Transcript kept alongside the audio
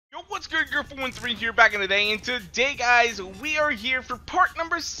What's good, Girl413 here back in the day, and today, guys, we are here for part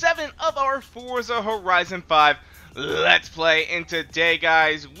number 7 of our Forza Horizon 5 Let's Play. And today,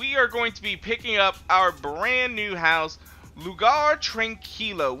 guys, we are going to be picking up our brand new house, Lugar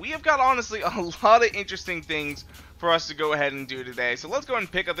Tranquilo. We have got, honestly, a lot of interesting things for us to go ahead and do today. So let's go ahead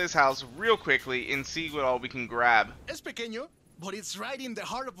and pick up this house real quickly and see what all we can grab. Es pequeño, but it's right in the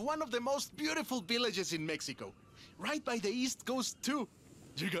heart of one of the most beautiful villages in Mexico. Right by the East Coast, too.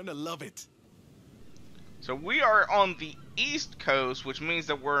 You're gonna love it. So we are on the East Coast, which means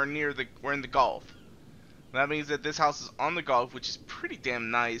that we're in the Gulf. That means that this house is on the Gulf, which is pretty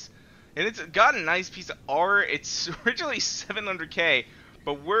damn nice. And it's got a nice piece of art. It's originally 700K,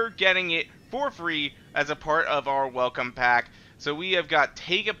 but we're getting it for free as a part of our welcome pack. So we have got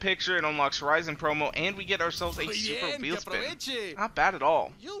take a picture and unlocks Horizon promo, and we get ourselves a super wheel spin. Not bad at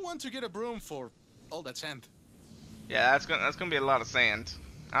all. You'll want to get a broom for all that sand. Yeah, that's gonna be a lot of sand.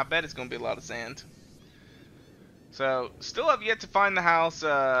 I bet it's gonna be a lot of sand. So, still have yet to find the house.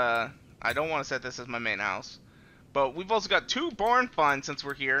 I don't want to set this as my main house, but we've also got 2 barn finds since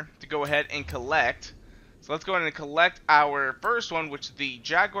we're here to go ahead and collect. So let's go ahead and collect our first one, which is the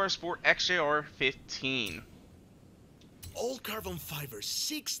Jaguar Sport XJR 15. All carbon fiber,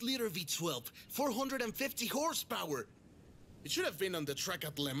 6-liter V12, 450 horsepower. It should have been on the track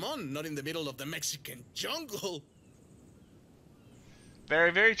at Le Mans, not in the middle of the Mexican jungle.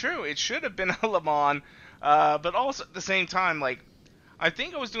 Very, very true. It should have been a Le Mans, but also at the same time, like, I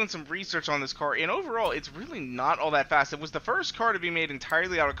think I was doing some research on this car, and overall, it's really not all that fast. It was the first car to be made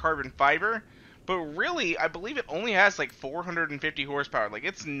entirely out of carbon fiber, but really, I believe it only has like 450 horsepower. Like,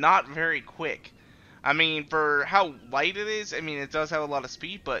 it's not very quick. I mean, for how light it is, I mean, it does have a lot of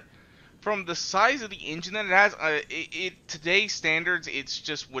speed, but from the size of the engine that it has, today's standards, it's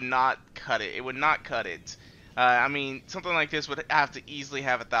just would not cut it. It would not cut it. I mean, something like this would have to easily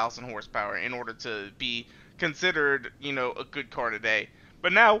have 1,000 horsepower in order to be considered, you know, a good car today.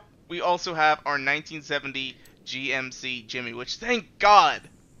 But now, we also have our 1970 GMC Jimmy, which, thank God,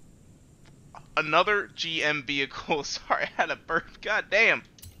 another GM vehicle. Sorry, I had a burp. God damn.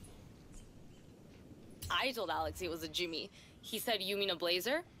 I told Alex it was a Jimmy. He said, "You mean a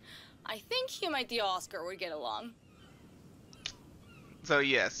Blazer?" I think he and my Theo Oscar would get along. So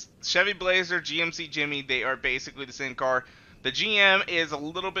yes, Chevy Blazer, GMC Jimmy, they are basically the same car. The GM is a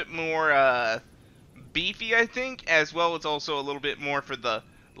little bit more beefy, I think, as well as also a little bit more for the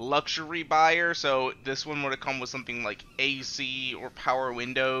luxury buyer. So this one would have come with something like AC or power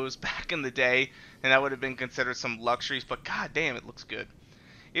windows back in the day, and that would have been considered some luxuries, but god damn, it looks good.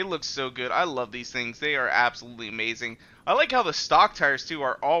 It looks so good. I love these things. They are absolutely amazing. I like how the stock tires, too,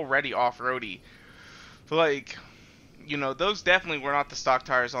 are already off-roady. Like, you know, those definitely were not the stock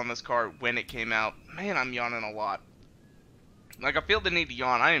tires on this car when it came out. Man, I'm yawning a lot. Like, I feel the need to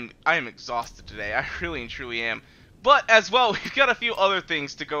yawn. I am exhausted today. I really and truly am. But, as well, we've got a few other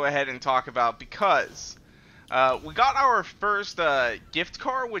things to go ahead and talk about because we got our first gift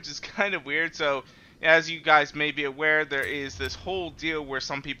car, which is kind of weird. So, as you guys may be aware, there is this whole deal where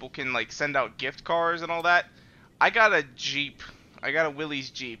some people can, like, send out gift cards and all that. I got a Jeep. I got a Willys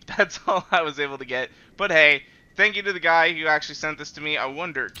Jeep. That's all I was able to get. But, hey, thank you to the guy who actually sent this to me. I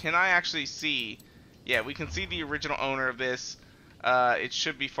wonder, can I actually see? Yeah, we can see the original owner of this. It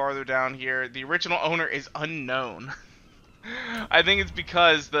should be farther down here. The original owner is unknown. I think it's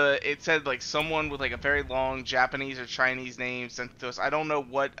because it said like someone with like a very long Japanese or Chinese name sent it to us. I don't know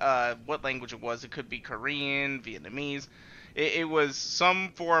what language it was. It could be Korean, Vietnamese. It was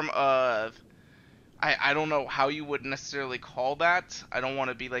some form of, I don't know how you would necessarily call that. I don't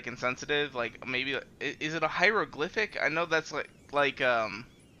want to be like insensitive. Like maybe is it a hieroglyphic? I know that's like I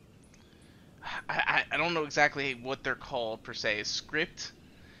don't know exactly what they're called per se. Script.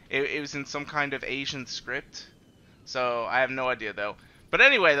 It was in some kind of Asian script. So, I have no idea, though. But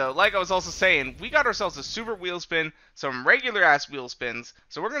anyway, though, like I was also saying, we got ourselves a super wheel spin, some regular-ass wheel spins,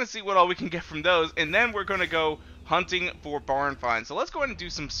 so we're going to see what all we can get from those, and then we're going to go hunting for barn finds. So, let's go ahead and do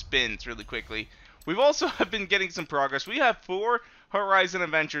some spins really quickly. We've also been getting some progress. We have 4 Horizon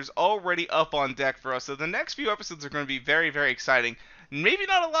Adventures already up on deck for us, so the next few episodes are going to be very, very exciting. Maybe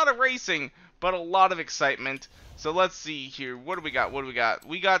not a lot of racing, but a lot of excitement. So let's see here. What do we got? What do we got?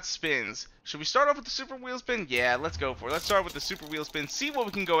 We got spins. Should we start off with the super wheel spin? Yeah, let's go for it. Let's start with the super wheel spin. See what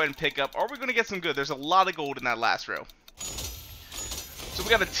we can go ahead and pick up. Are we going to get some good? There's a lot of gold in that last row. So we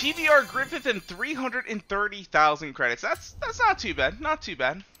got a TVR Griffith and 330,000 credits. That's not too bad. Not too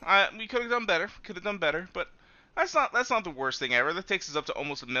bad. We could have done better. Could have done better, but that's not the worst thing ever. That takes us up to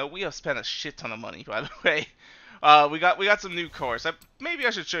almost $1 million. We have spent a shit ton of money, by the way. We got some new cars. Maybe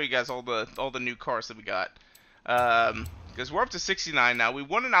I should show you guys all the new cars that we got. because we're up to 69 now. We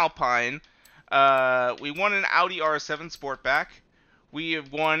won an Alpine. We won an Audi R7 Sportback. We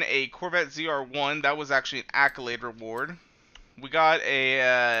have won a Corvette ZR1. That was actually an accolade reward. We got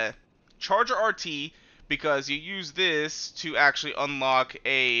a Charger RT because you use this to actually unlock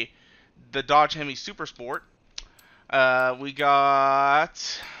the Dodge Hemi Super Sport. We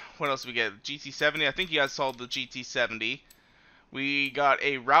got, what else did we get? GT70. I think you guys saw the GT70. We got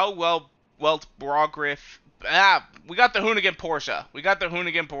a Raoul Welt Brogriff. We got the Hoonigan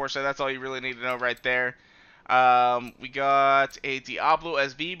Porsche. That's all you really need to know right there. We got a Diablo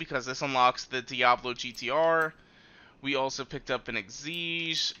SV because this unlocks the Diablo GTR. We also picked up an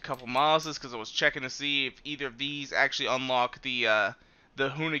Exige, a couple Mazdas because I was checking to see if either of these actually unlock the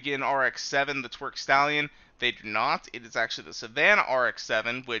Hoonigan RX-7, the Twerk Stallion. They do not. It is actually the Savannah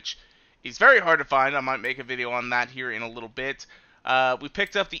RX-7, which is very hard to find. I might make a video on that here in a little bit. We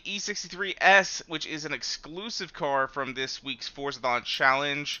picked up the E63S, which is an exclusive car from this week's Forza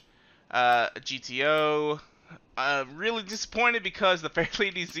Challenge. GTO. Really disappointed because the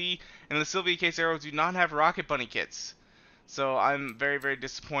Fairlady Z and the Sylvia Case Arrow do not have Rocket Bunny kits. So I'm very, very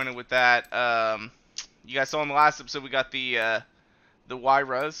disappointed with that. You guys saw in the last episode we got the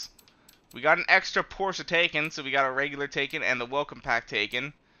Y-Ruz. We got an extra Porsche taken, so we got a regular taken and the welcome pack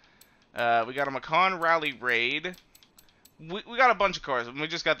taken. We got a Macan Rally Raid. We got a bunch of cars. We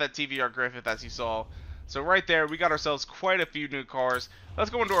just got that TVR Griffith, as you saw. So right there, we got ourselves quite a few new cars. Let's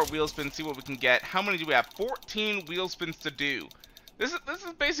go into our wheel spin, see what we can get. How many do we have? 14 wheel spins to do. This is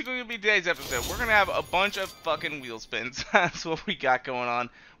basically going to be today's episode. We're going to have a bunch of fucking wheel spins. That's what we got going on.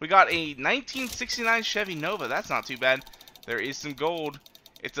 We got a 1969 Chevy Nova. That's not too bad. There is some gold.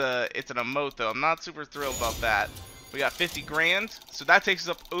 It's an emote, though. I'm not super thrilled about that. We got 50 grand. So that takes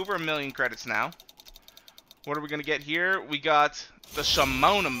us up over 1 million credits now. What are we going to get here? We got the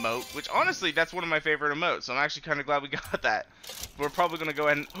Shimon emote, which honestly, that's one of my favorite emotes. So I'm actually kind of glad we got that. We're probably going to go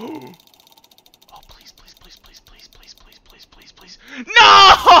ahead and... Oh, please, please, please, please, please, please, please, please, please, please.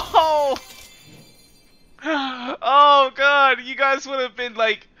 No! Oh, God. You guys would have been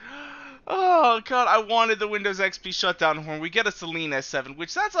like... Oh, God. I wanted the Windows XP shutdown horn. We get a Celine S7,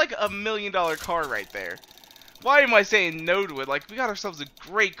 which that's like $1 million car right there. Why am I saying no to it? Like, we got ourselves a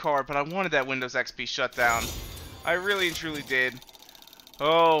great car, but I wanted that Windows XP shutdown. I really and truly did.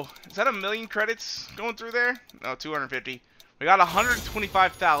 Oh, is that 1 million credits going through there? No, 250. We got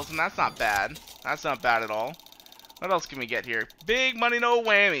 125,000. That's not bad. That's not bad at all. What else can we get here? Big money, no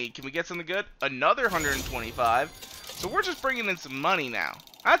whammy. Can we get something good? Another 125. So we're just bringing in some money now.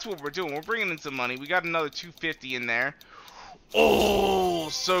 That's what we're doing. We're bringing in some money. We got another 250 in there. Oh,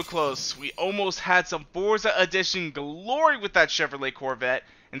 so close. We almost had some Forza Edition glory with that Chevrolet Corvette.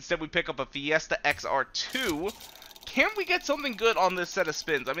 Instead, we pick up a Fiesta XR2. Can we get something good on this set of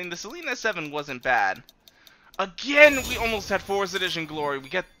spins? I mean, the Celine S7 wasn't bad. Again, we almost had Forza Edition glory. We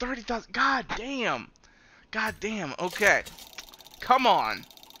get 30,000. God damn. God damn. Okay. Come on.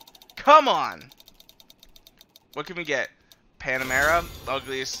 Come on. What can we get? Panamera.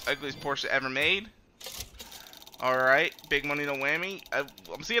 Ugliest Porsche ever made. Alright, big money, no whammy.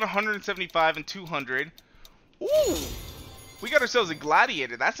 I'm seeing 175 and 200. Ooh! We got ourselves a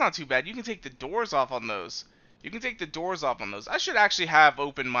Gladiator. That's not too bad. You can take the doors off on those. I should actually have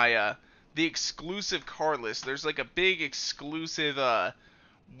open my, the exclusive car list. There's like a big exclusive,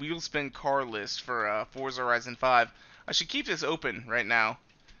 wheel spin car list for, Forza Horizon 5. I should keep this open right now.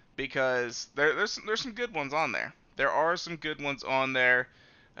 Because there's some good ones on there. There are some good ones on there.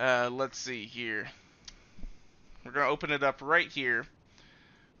 Let's see here. We're going to open it up right here.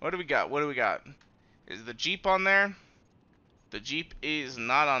 What do we got? Is the Jeep on there? The Jeep is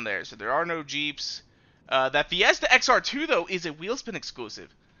not on there, so there are no Jeeps. That Fiesta XR2, though, is a wheelspin exclusive.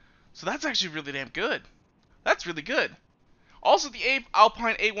 So that's actually really damn good. That's really good. Also, the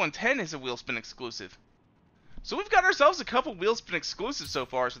Alpine A110 is a wheelspin exclusive. So we've got ourselves a couple wheelspin exclusives so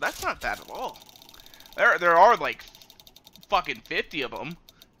far, so that's not bad at all. There are, like, fucking 50 of them.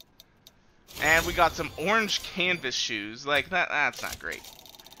 And we got some orange canvas shoes. Like, that's not great.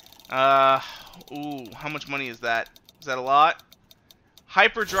 Ooh, how much money is that? Is that a lot?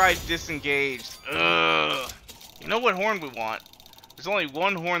 Hyperdrive disengaged. Ugh. You know what horn we want? There's only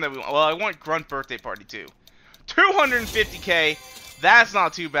one horn that we want. Well, I want Grunt Birthday Party too. 250k. That's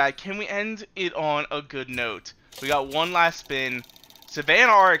not too bad. Can we end it on a good note? We got one last spin.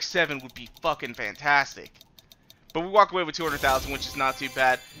 Savannah RX-7 would be fucking fantastic. But we walk away with 200,000, which is not too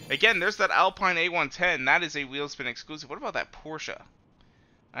bad. Again, there's that Alpine A110. That is a wheel spin exclusive. What about that Porsche?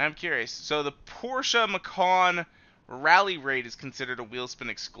 I am curious. So the Porsche Macan Rally Raid is considered a wheel spin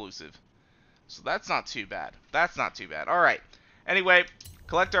exclusive. So that's not too bad. That's not too bad. All right. Anyway,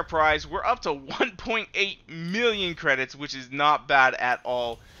 collect our prize. We're up to 1.8 million credits, which is not bad at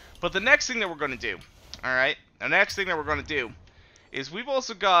all. But the next thing that we're going to do, alright, the next thing that we're going to do is we've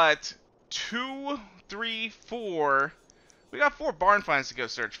also got 2, 3, 4, we got 4 barn finds to go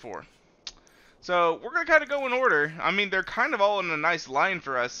search for. So we're going to kind of go in order. I mean, they're kind of all in a nice line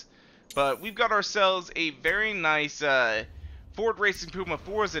for us, but we've got ourselves a very nice Ford Racing Puma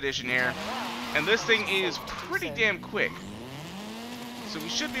Forza edition here, and this thing is pretty damn quick. So we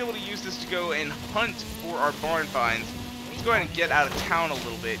should be able to use this to go and hunt for our barn finds. Let's go ahead and get out of town a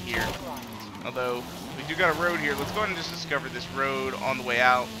little bit here. Although, we do got a road here. Let's go ahead and just discover this road on the way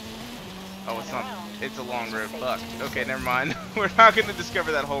out. Oh, it's not. It's a long road. Fuck. Okay, never mind. We're not going to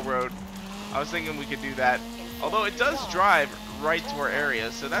discover that whole road. I was thinking we could do that. Although it does drive right to our area,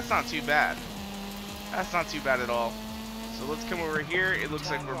 so that's not too bad. That's not too bad at all. So let's come over here. It looks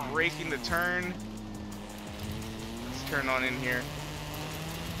like we're braking the turn. Let's turn on in here.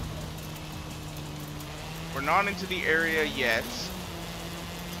 We're not into the area yet.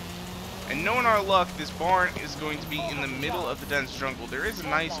 And knowing our luck, this barn is going to be in the middle of the dense jungle. There is a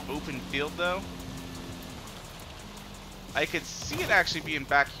nice open field though. I could see it actually being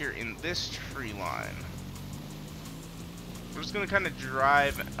back here in this tree line. We're just going to kind of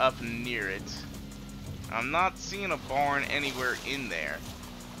drive up near it. I'm not seeing a barn anywhere in there.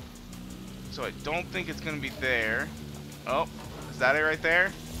 So I don't think it's going to be there. Oh, is that it right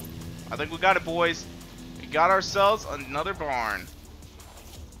there? I think we got it, boys. We got ourselves another barn.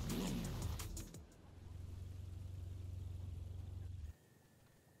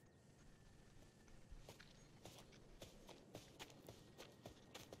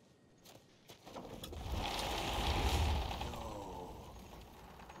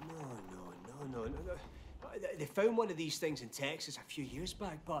 They found one of these things in Texas a few years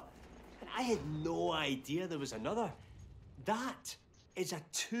back, but I had no idea there was another. That is a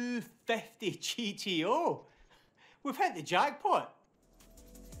 250 GTO. We've hit the jackpot.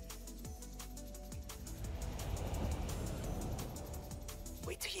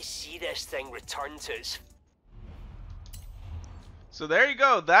 Wait till you see this thing return to its... So there you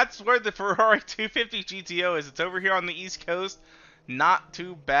go. That's where the Ferrari 250 GTO is. It's over here on the East Coast. Not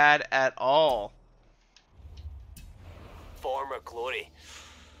too bad at all. Former glory.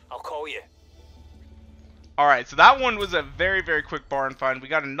 I'll call you. Alright, so that one was a very, very quick barn find. We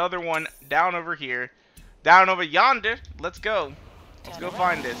got another one down over here. Down over yonder. Let's go. Let's go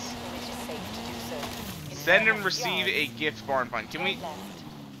find this. Send and receive a gift barn find. Can we...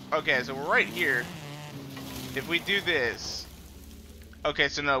 Okay, so we're right here. If we do this... Okay,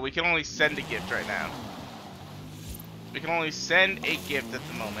 so no, we can only send a gift right now. We can only send a gift at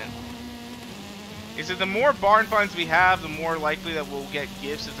the moment. Is it the more barn finds we have, the more likely that we'll get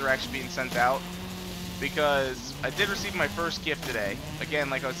gifts if they're actually being sent out? Because I did receive my first gift today. Again,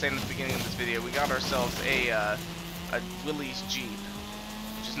 like I was saying at the beginning of this video, we got ourselves a Willys Jeep,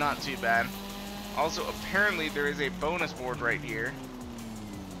 which is not too bad. Also, apparently there is a bonus board right here.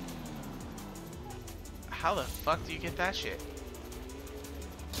 How the fuck do you get that shit?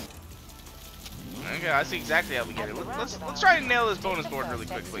 Okay, I see exactly how we get it. Let's try and nail this bonus board really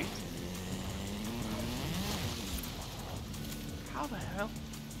quickly. How the hell?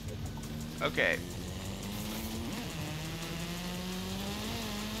 Okay.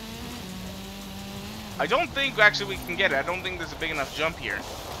 I don't think actually we can get it. I don't think there's a big enough jump here.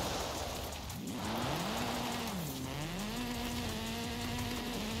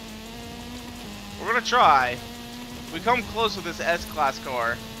 We're gonna try. If we come close with this S-Class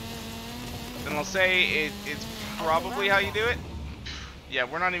car, then I'll say it's probably how you do it. Yeah,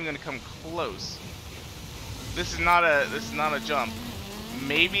 we're not even gonna come close. This is not a jump.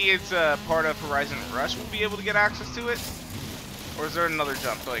 Maybe it's a part of Horizon Rush we'll be able to get access to it. Or is there another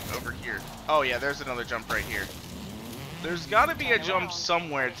jump like over here? Oh yeah, there's another jump right here. There's gotta be a jump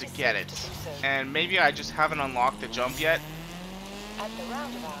somewhere to get it. And maybe I just haven't unlocked the jump yet.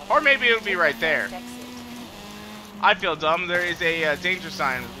 Or maybe it would be right there. I feel dumb. There is a danger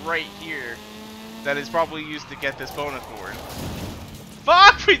sign right here that is probably used to get this bonus board.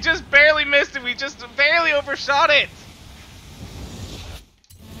 Fuck! We just barely missed it. We just barely overshot it.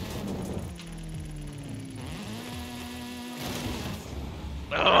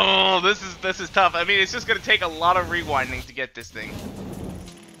 Oh, this is tough. I mean, it's just gonna take a lot of rewinding to get this thing.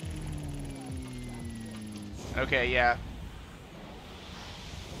 Okay, yeah.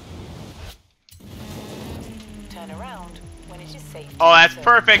 Turn around when it is safe. Oh, that's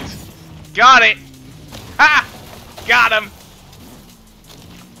perfect. Got it. Ha! Got him.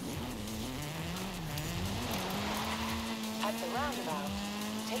 At the roundabout,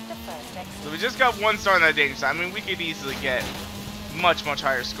 take the first exit. So we just got 1 star on that danger sign. I mean, we could easily get much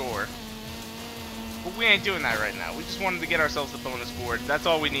higher score. But we ain't doing that right now. We just wanted to get ourselves the bonus board. That's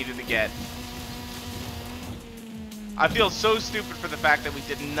all we needed to get. I feel so stupid for the fact that we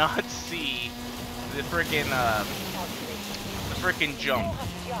did not see the frickin' jump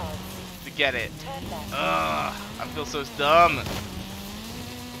to get it. Ugh, I feel so dumb.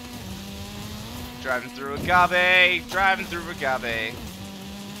 Driving through agave. Driving through agave.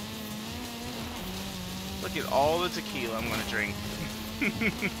 Look at all the tequila I'm gonna drink.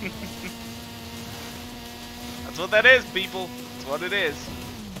 That's what that is, people. That's what it is.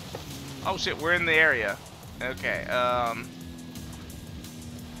 Oh shit, we're in the area. Okay,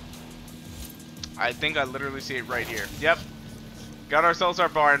 I think I literally see it right here. Yep. Got ourselves our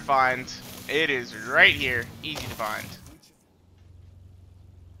barn find. It is right here. Easy to find.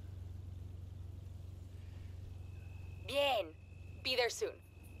 Bien. Be there soon.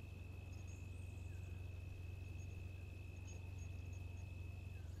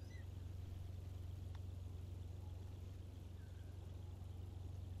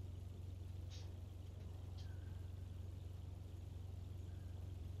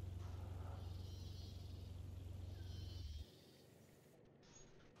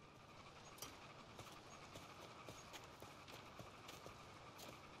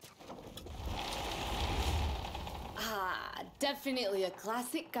 Definitely a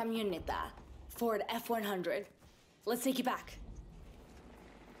classic camioneta. Ford F-100. Let's take you back.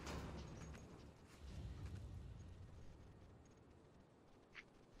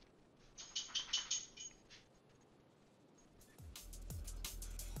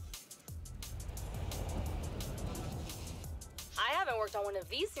 I haven't worked on one of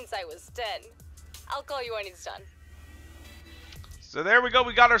these since I was 10. I'll call you when it's done. So there we go.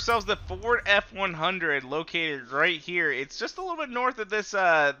 We got ourselves the Ford F-100 located right here. It's just a little bit north of this,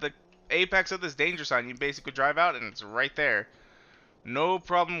 the apex of this danger sign. You basically drive out and it's right there. No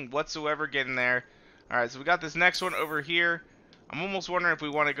problem whatsoever getting there. Alright, so we got this next one over here. I'm almost wondering if we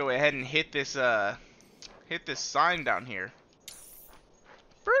want to go ahead and hit this sign down here.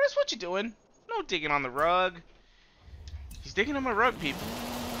 Brutus, what you doing? No digging on the rug. He's digging on my rug, people.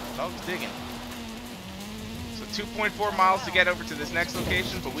 Dog's digging. So 2.4 miles to get over to this next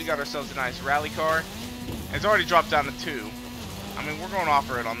location, but we got ourselves a nice rally car. It's already dropped down to 2. I mean, we're going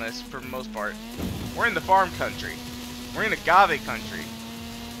off-road on this for the most part. We're in the farm country. We're in agave country.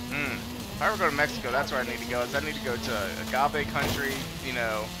 If I ever go to Mexico, that's where I need to go. Is I need to go to agave country, you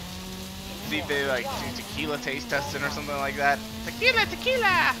know, see if they like do tequila taste testing or something like that. Tequila,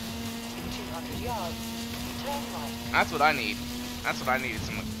 tequila! 200 yards. Turn right. That's what I need. That's what I need,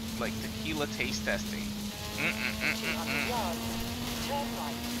 some like tequila taste testing. 200 yards. Turn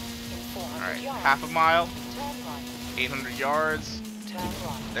right. In 400 Alright, yards. half a mile, Turn right. 800 yards. Turn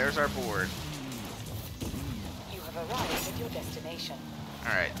right. There's our board. You have arrived at your destination.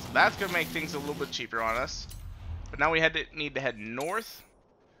 Alright, so that's going to make things a little bit cheaper on us. But now we need to head north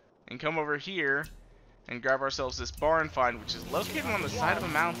and come over here and grab ourselves this barn find, which is located on the side of a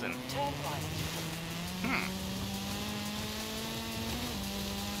mountain. Turn right.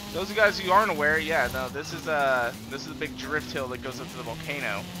 Those of you guys who aren't aware, yeah, no, this is a big drift hill that goes up to the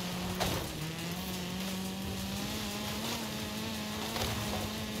volcano.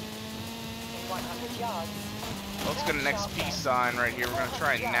 In 100 yards. Let's go to next peace sign right here. We're going to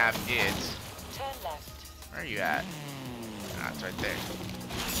try and nab it. Turn left. Where are you at? Ah, it's right there.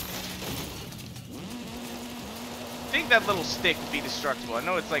 I think that little stick would be destructible. I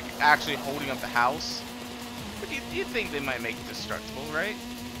know it's like actually holding up the house. But you think they might make it destructible, right?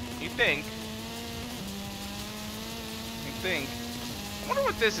 You think. You think. I wonder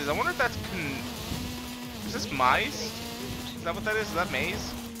what this is. I wonder if that's... Is this maize? Is that what that is? Is that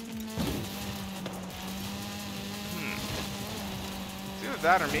maize? It's either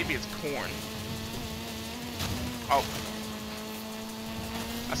that or maybe it's corn. Oh.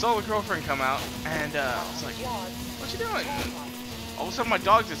 I saw the girlfriend come out and I was like, what you doing? And all of a sudden my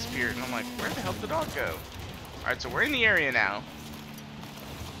dog disappeared and I'm like, where the hell did the dog go? Alright, so we're in the area now.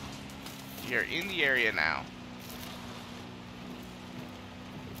 We are in the area now.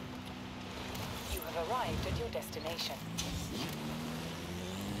 You have arrived at your destination.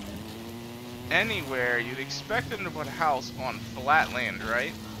 Anywhere, you'd expect them to put a house on flat land,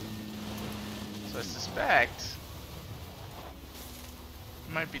 right? So I suspect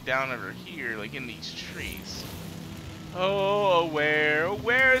it might be down over here, like in these trees. Oh,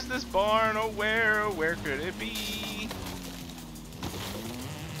 where is this barn? Oh, where could it be?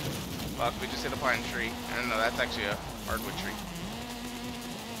 Fuck, we just hit a pine tree. I don't know, that's actually a hardwood tree.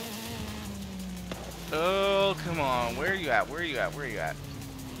 Oh, come on, where are you at? Where are you at? Where are you at?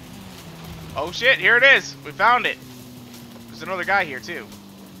 Oh shit, here it is. We found it. there's another guy here too.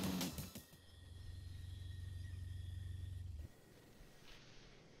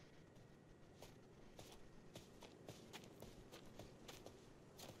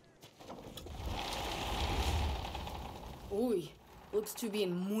 Uy, looks to be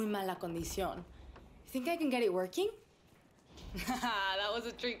in muy mala condición. Think I can get it working? That was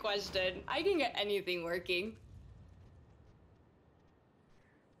a trick question. I can get anything working.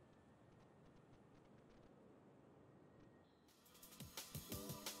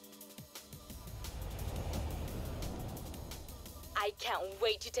 I can't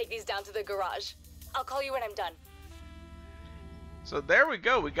wait to take these down to the garage. I'll call you when I'm done. So there we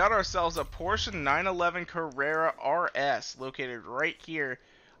go. We got ourselves a Porsche 911 Carrera RS located right here.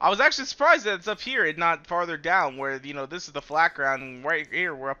 I was actually surprised that it's up here and not farther down where, you know, this is the flat ground and right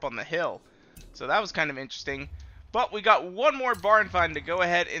here we're up on the hill. So that was kind of interesting. But we got one more barn find to go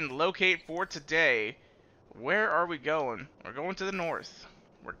ahead and locate for today. Where are we going? We're going to the north.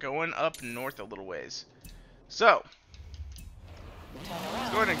 We're going up north a little ways. So, let's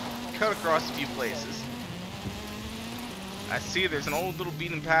go ahead and cut across a few places. I see there's an old little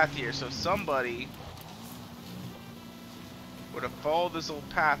beaten path here, so somebody would have followed this old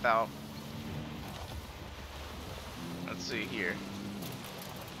path out. Let's see here.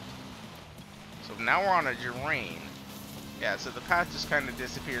 So now we're on a terrain. Yeah, so the path just kind of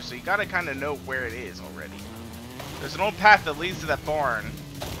disappears, so you gotta kind of know where it is already. There's an old path that leads to that barn,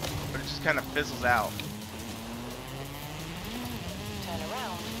 but it just kind of fizzles out. Turn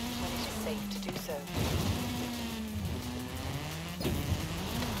around when it is safe to do so.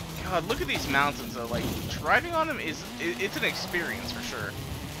 God, look at these mountains though. Like, driving on them it's an experience for sure.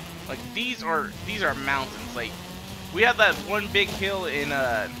 Like, these are mountains. Like, we had that one big hill in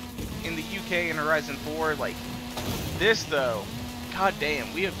the UK in Horizon 4. Like, this though, god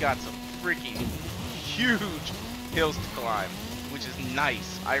damn, we have got some freaking huge hills to climb, which is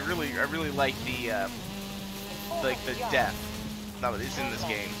nice. I really like the depth that is in this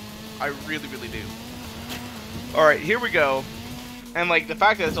game. I really do. All right, here we go. And like the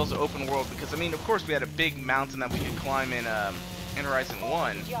fact that it's also open world, because I mean, of course, we had a big mountain that we could climb in Horizon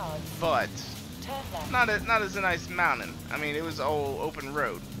 1, but not as a nice mountain. I mean, it was all open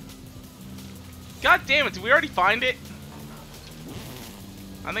road. God damn it! Did we already find it?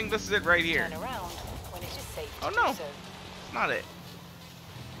 I think this is it right here. Turn around when it is safe Oh to no, do so. it's not it.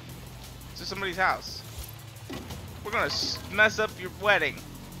 It's just somebody's house. We're gonna mess up your wedding.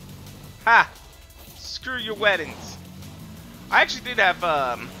 Ha! Screw your weddings. I actually did have,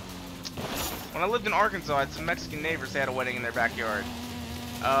 when I lived in Arkansas, I had some Mexican neighbors. They had a wedding in their backyard.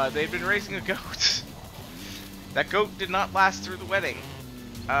 They'd been raising a goat. That goat did not last through the wedding.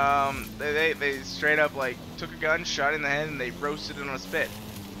 They straight up, like, took a gun, shot it in the head, and they roasted it on a spit.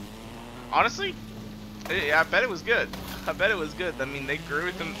 Honestly, I bet it was good. I bet it was good. I mean, they grew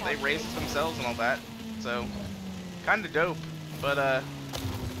it, they raised it themselves and all that. So, kind of dope. But,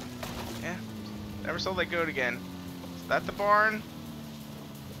 yeah, never saw that goat again. Is that the barn?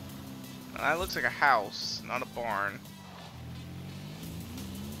 That looks like a house, not a barn.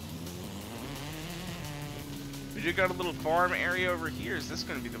 We do got a little farm area over here. Is this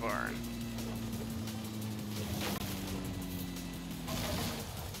going to be the barn?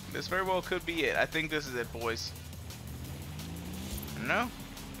 This very well could be it. I think this is it, boys. No,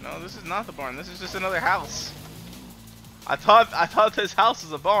 this is not the barn. This is just another house. I thought this house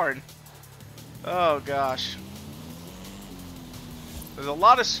was a barn. Oh gosh. There's a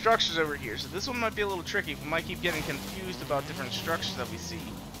lot of structures over here, so this one might be a little tricky. We might keep getting confused about different structures that we see.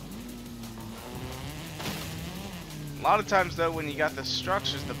 A lot of times though, when you got the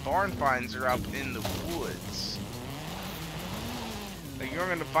structures, the barn finds are out in the woods. Like, you're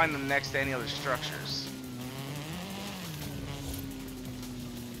gonna find them next to any other structures.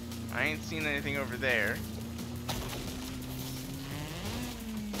 I ain't seen anything over there.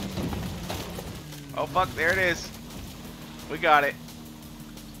 Oh fuck, there it is. We got it.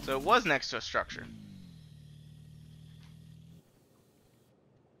 So it was next to a structure.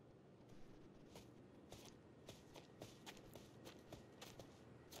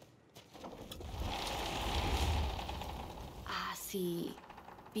 Ah, see.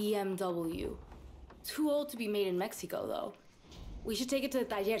 BMW. Too old to be made in Mexico, though. We should take it to the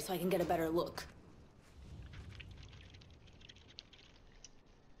taller so I can get a better look.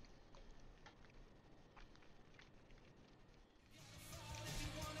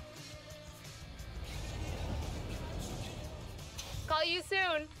 Call you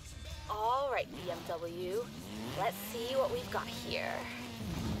soon. All right, BMW. Let's see what we've got here.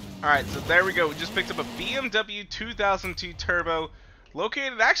 Alright, so there we go. We just picked up a BMW 2002 Turbo,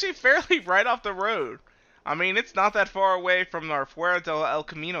 located actually fairly right off the road. I mean, it's not that far away from our Fuera del El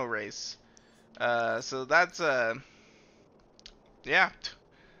Camino race. So that's, yeah,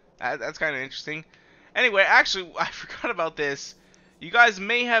 that's kind of interesting. Anyway, actually, I forgot about this. You guys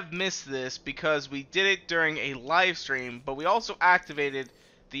may have missed this because we did it during a live stream, but we also activated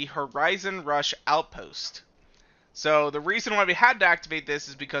the Horizon Rush Outpost. So the reason why we had to activate this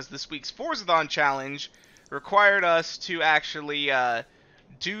is because this week's Forzathon challenge required us to actually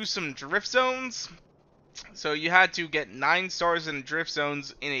do some drift zones. So you had to get 9 stars in drift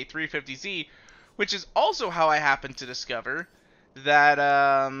zones in a 350Z, which is also how I happened to discover that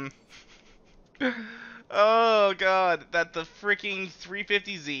oh god, that the freaking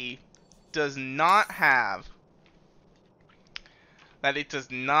 350Z does not have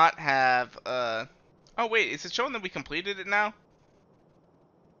oh wait, is it showing that we completed it now?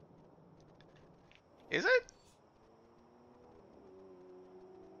 Is it?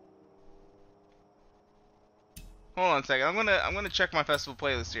 Hold on a second. I'm gonna check my festival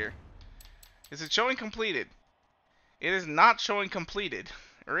playlist here. Is it showing completed? It is not showing completed.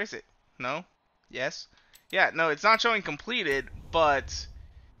 Or is it? No? Yes? Yeah, no, it's not showing completed, but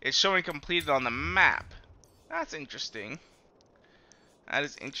it's showing completed on the map. That's interesting. That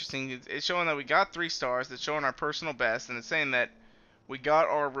is interesting. It's showing that we got 3 stars. It's showing our personal best, and it's saying that we got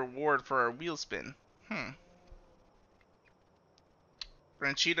our reward for our wheel spin.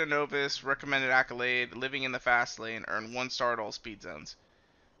 Ranchita Novus, recommended accolade, living in the fast lane, earn 1 star at all speed zones.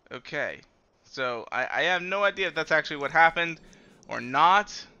 Okay. So, I have no idea if that's actually what happened or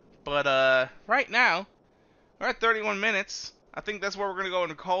not. But, right now, we're at 31 minutes. I think that's where we're going to go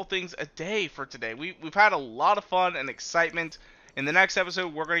and call things a day for today. We've had a lot of fun and excitement. In the next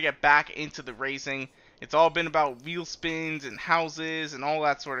episode, we're going to get back into the racing. It's all been about wheel spins and houses and all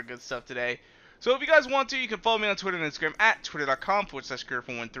that sort of good stuff today. So if you guys want to, you can follow me on Twitter and Instagram at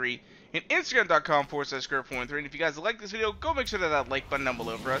twitter.com/Gurf113 and Instagram.com/Gurf113. And if you guys like this video, go make sure that like button down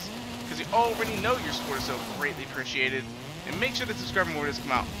below for us, because you already know your support is so greatly appreciated. And make sure to subscribe when more videos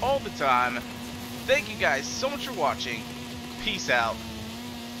come out all the time. Thank you guys so much for watching. Peace out.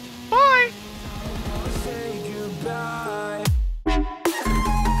 Bye!